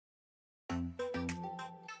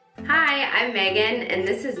Hi, I'm Megan, and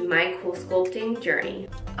this is my CoolSculpting journey.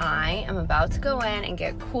 I am about to go in and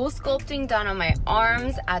get CoolSculpting done on my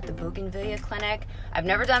arms at the Bougainvillea Clinic. I've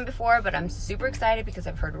never done before, but I'm super excited because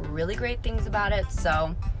I've heard really great things about it,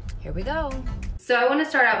 so here we go. So I want to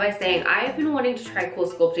start out by saying I have been wanting to try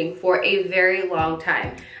CoolSculpting for a very long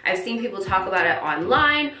time. I've seen people talk about it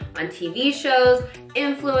online, on TV shows,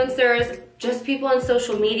 influencers, just people on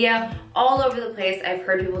social media, all over the place. I've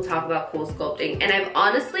heard people talk about CoolSculpting, and I've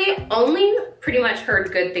honestly only pretty much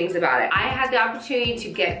heard good things about it. I had the opportunity to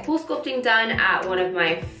get CoolSculpting done at one of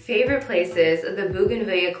my favorite places, the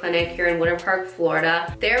Bougainvillea Clinic here in Winter Park,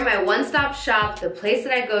 Florida. They're my one-stop shop, the place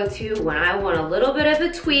that I go to when I want a little bit of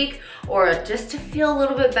a tweak or just to feel a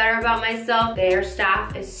little bit better about myself. Their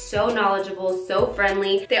staff is so knowledgeable, so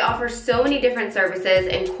friendly. They offer so many different services,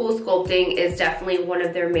 and CoolSculpting is definitely one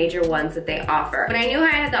of their major ones that they offer. When I knew I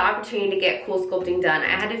had the opportunity to get CoolSculpting done, I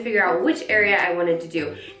had to figure out which area I wanted to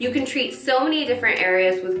do. You can treat so many different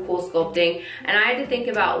areas with CoolSculpting, and I had to think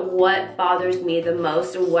about what bothers me the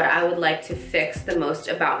most and what I would like to fix the most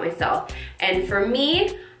about myself. And for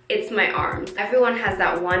me, it's my arms. Everyone has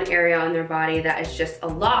that one area on their body that is just a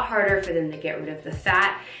lot harder for them to get rid of the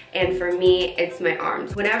fat. And for me, it's my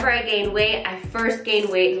arms. Whenever I gain weight, I first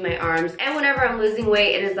gain weight in my arms. And whenever I'm losing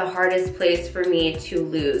weight, it is the hardest place for me to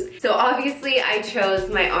lose. So obviously I chose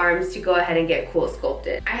my arms to go ahead and get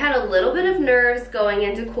CoolSculpted. I had a little bit of nerves going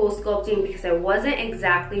into CoolSculpting because I wasn't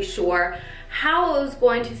exactly sure how it was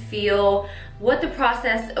going to feel, what the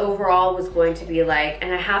process overall was going to be like,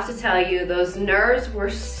 and I have to tell you, those nerves were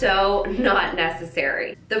so not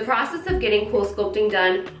necessary. The process of getting CoolSculpting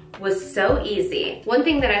done was so easy. One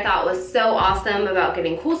thing that I thought was so awesome about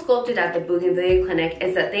getting CoolSculpted at the Bougainvillea Clinic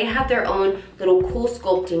is that they have their own little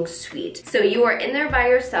CoolSculpting suite. So you are in there by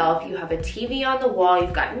yourself, you have a TV on the wall,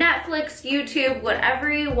 you've got Netflix, YouTube,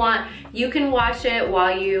 whatever you want, you can watch it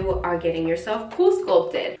while you are getting yourself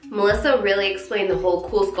CoolSculpted. Melissa really explained the whole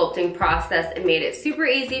CoolSculpting process and made it super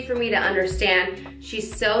easy for me to understand.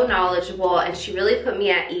 She's so knowledgeable and she really put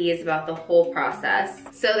me at ease about the whole process.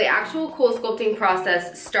 So the actual CoolSculpting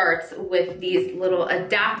process starts with these little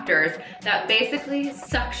adapters that basically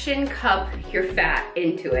suction cup your fat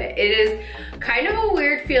into it. It is kind of a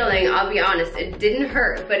weird feeling, I'll be honest. It didn't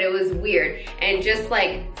hurt, but it was weird and just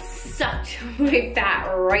like sucked my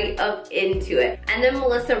fat right up into it. And then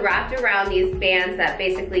Melissa wrapped around these bands that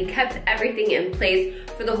basically kept everything in place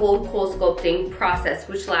for the whole CoolSculpting process,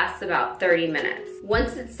 which lasts about 30 minutes.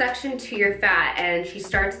 Once it's suctioned to your fat and she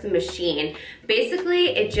starts the machine, basically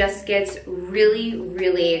it just gets really,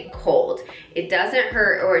 really cold. It doesn't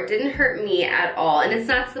hurt, or it didn't hurt me at all, and it's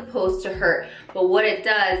not supposed to hurt, but what it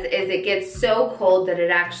does is it gets so cold that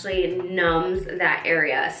it actually numbs that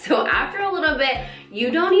area. So after a little bit,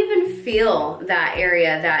 you don't even feel that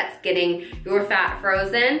area that's getting your fat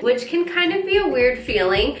frozen, which can kind of be a weird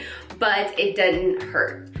feeling, but it doesn't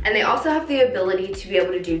hurt. And they also have the ability to be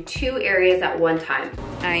able to do 2 areas at one time.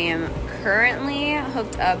 I am currently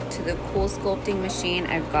hooked up to the CoolSculpting machine.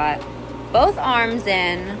 I've got both arms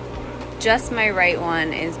in. Just my right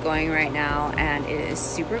one is going right now, and it is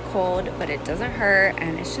super cold, but it doesn't hurt,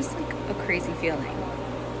 and it's just like a crazy feeling.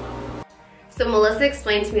 So Melissa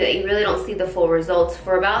explained to me that you really don't see the full results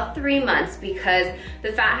for about 3 months because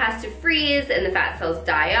the fat has to freeze and the fat cells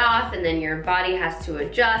die off, and then your body has to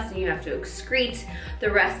adjust and you have to excrete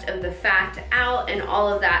the rest of the fat out and all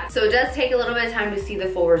of that. So it does take a little bit of time to see the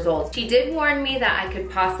full results. She did warn me that I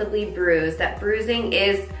could possibly bruise, that bruising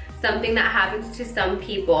is something that happens to some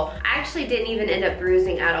people. I actually didn't even end up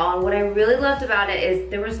bruising at all, and what I really loved about it is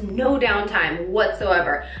there was no downtime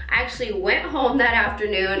whatsoever. I actually went home that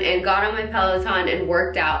afternoon and got on my Peloton and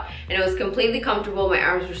worked out, and it was completely comfortable. My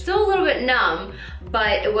arms were still a little bit numb,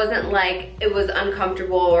 but it wasn't like it was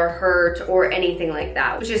uncomfortable or hurt or anything like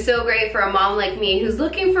that, which is so great for a mom like me who's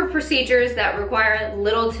looking for procedures that require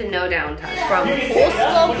little to no downtime. From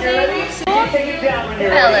CoolSculpting to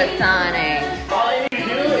Pelotoning.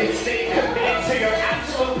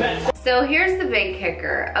 So here's the big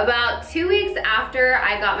kicker. About 2 weeks after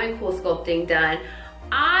I got my CoolSculpting done,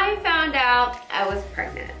 I found out I was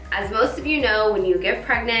pregnant. As most of you know, when you get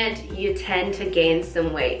pregnant, you tend to gain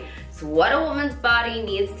some weight. It's what a woman's body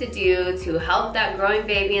needs to do to help that growing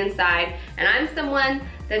baby inside, and I'm someone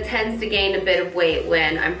that tends to gain a bit of weight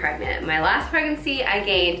when I'm pregnant. My last pregnancy, I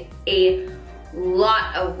gained a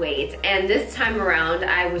lot of weight, and this time around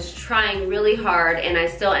I was trying really hard, and I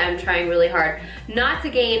still am trying really hard not to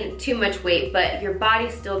gain too much weight, but your body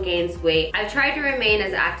still gains weight. I've tried to remain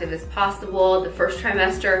as active as possible. The first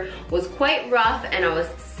trimester was quite rough and I was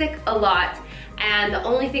sick a lot, and the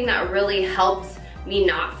only thing that really helped me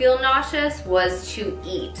not feel nauseous was to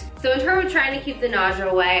eat. So in terms of trying to keep the nausea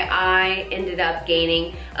away, I ended up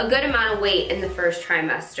gaining a good amount of weight in the first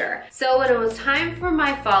trimester. So when it was time for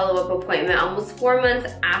my follow-up appointment, almost 4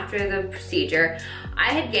 months after the procedure,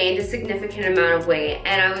 I had gained a significant amount of weight,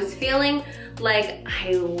 and I was feeling like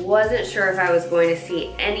I wasn't sure if I was going to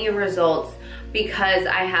see any results because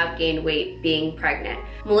I have gained weight being pregnant.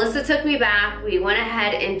 Melissa took me back, we went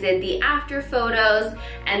ahead and did the after photos,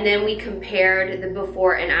 and then we compared the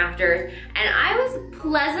before and after, and I was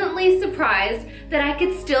pleasantly surprised that I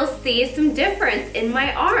could still see some difference in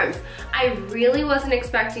my arms. I really wasn't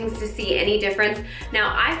expecting to see any difference.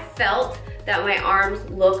 Now, I felt that my arms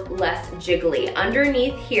look less jiggly.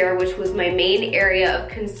 Underneath here, which was my main area of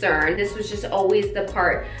concern, this was just always the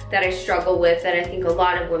part that I struggle with, that I think a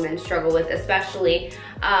lot of women struggle with, especially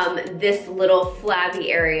this little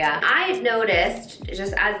flabby area. I had noticed,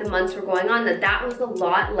 just as the months were going on, that that was a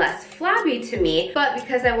lot less flabby to me, but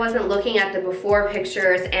because I wasn't looking at the before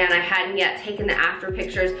pictures and I hadn't yet taken the after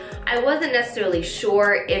pictures, I wasn't necessarily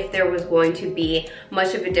sure if there was going to be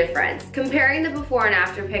much of a difference. Comparing the before and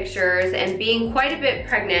after pictures and being quite a bit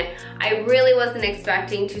pregnant, I really wasn't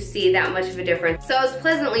expecting to see that much of a difference. So I was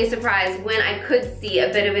pleasantly surprised when I could see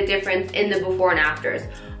a bit of a difference in the before and afters.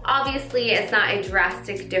 Obviously, it's not a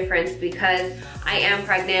drastic difference because I am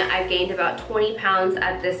pregnant. I've gained about 20 pounds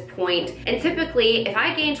at this point. And typically, if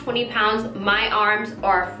I gain 20 pounds, my arms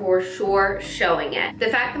are for sure showing it. The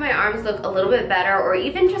fact that my arms look a little bit better, or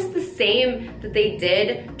even just the same that they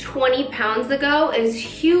did 20 pounds ago, is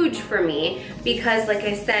huge for me because, like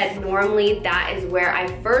I said, normally that is where I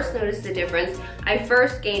first notice the difference. I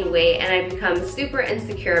first gain weight and I become super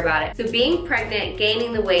insecure about it. So being pregnant,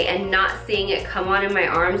 gaining the weight, and not seeing it come on in my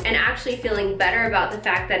arms, and actually feeling better about the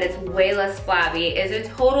fact that it's way less flabby is a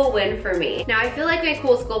total win for me. Now, I feel like my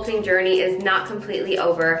CoolSculpting journey is not completely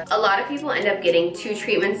over. A lot of people end up getting 2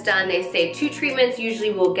 treatments done. They say 2 treatments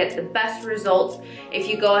usually will get the best results if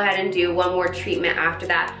you go ahead and do 1 more treatment after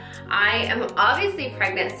that. I am obviously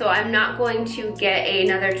pregnant, so I'm not going to get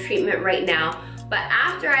another treatment right now. But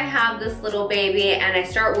after I have this little baby and I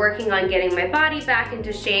start working on getting my body back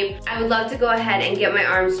into shape, I would love to go ahead and get my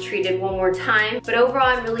arms treated 1 more time. But overall,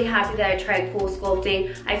 I'm really happy that I tried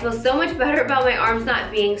CoolSculpting. I feel so much better about my arms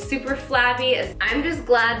not being super flabby. I'm just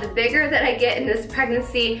glad the bigger that I get in this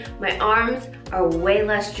pregnancy, my arms are way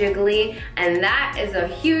less jiggly, and that is a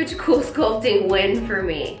huge CoolSculpting win for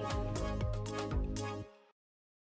me.